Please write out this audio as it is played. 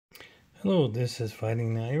Hello, this is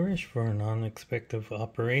Fighting the Irish for an unexpected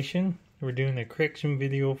operation. We're doing a correction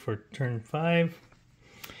video for turn 5.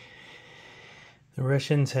 The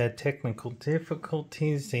Russians had technical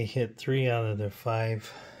difficulties. They hit 3 out of their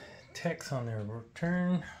 5 techs on their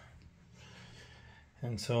turn.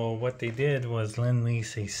 And so what they did was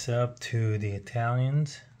lend-lease a sub to the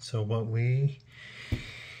Italians. So what we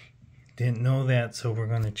didn't know that, so we're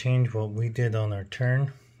going to change what we did on our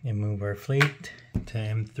turn and move our fleet to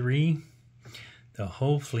M3. The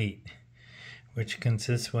whole fleet, which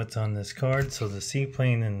consists of what's on this card. So the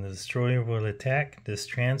seaplane and the destroyer will attack. This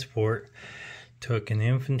transport took an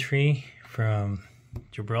infantry from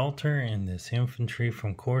Gibraltar and this infantry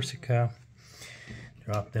from Corsica,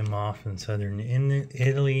 dropped them off in southern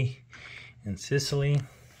Italy and Sicily,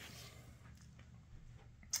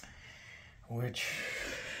 which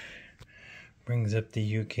brings up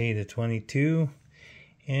the UK to 22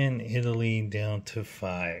 and Italy down to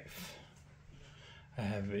 5. I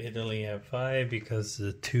have Italy at 5 because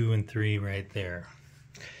the 2 and 3 right there.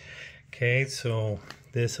 Okay, so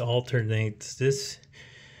this alternates this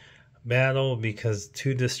battle because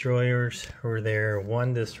 2 destroyers were there.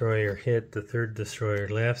 1 destroyer hit, the 3rd destroyer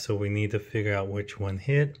left, so we need to figure out which one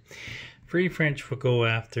hit. Free French will go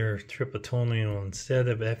after Tripolitano instead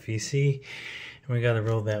of FEC, and we got to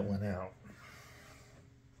roll that one out.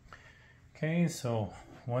 Okay, so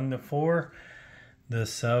 1 to 4. The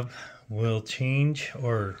sub will change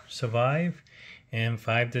or survive, and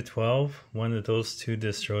 5 to 12, one of those 2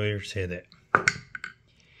 destroyers hit it.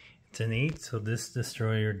 It's an 8, so this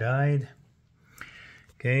destroyer died.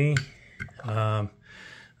 Okay,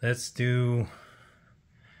 let's do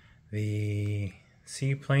the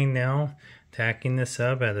seaplane now, attacking the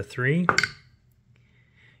sub at a 3.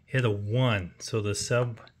 Hit a 1, so the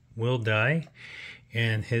sub will die,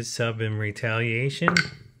 and his sub in retaliation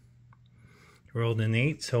rolled an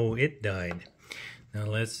 8, so it died. Now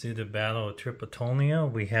let's do the Battle of Tripolitania.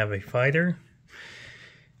 We have a fighter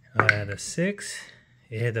at a 6.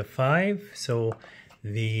 It hit a 5, so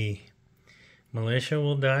the militia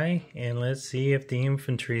will die. And let's see if the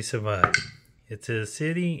infantry survive. It's a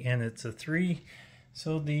city and it's a 3,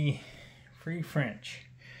 so the Free French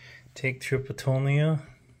take Tripolitania.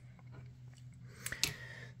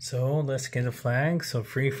 So let's get a flag. So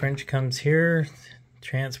Free French comes here.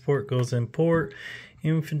 Transport goes in port,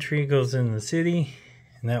 infantry goes in the city,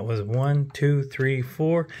 and that was 1, 2, 3,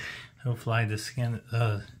 4. He'll fly to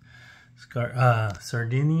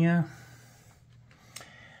Sardinia.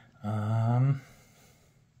 And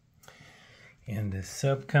the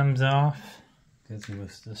sub comes off because he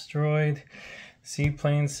was destroyed.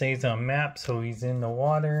 Seaplane stays on map, so he's in the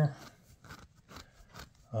water.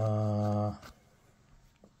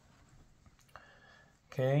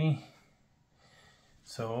 Okay.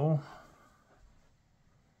 So,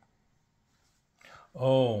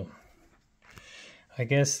 I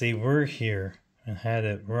guess they were here and had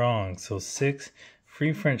it wrong. So 6,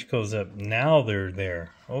 Free French goes up. Now they're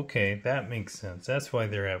there. Okay, that makes sense. That's why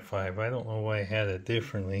they're at 5. I don't know why I had it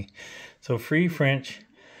differently. So Free French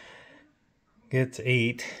gets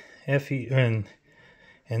 8, and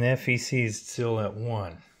FEC is still at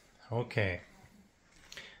 1. Okay,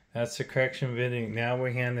 that's the correction video. Now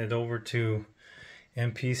we hand it over to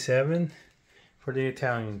MP7 for the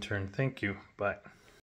Italian turn. Thank you. Bye.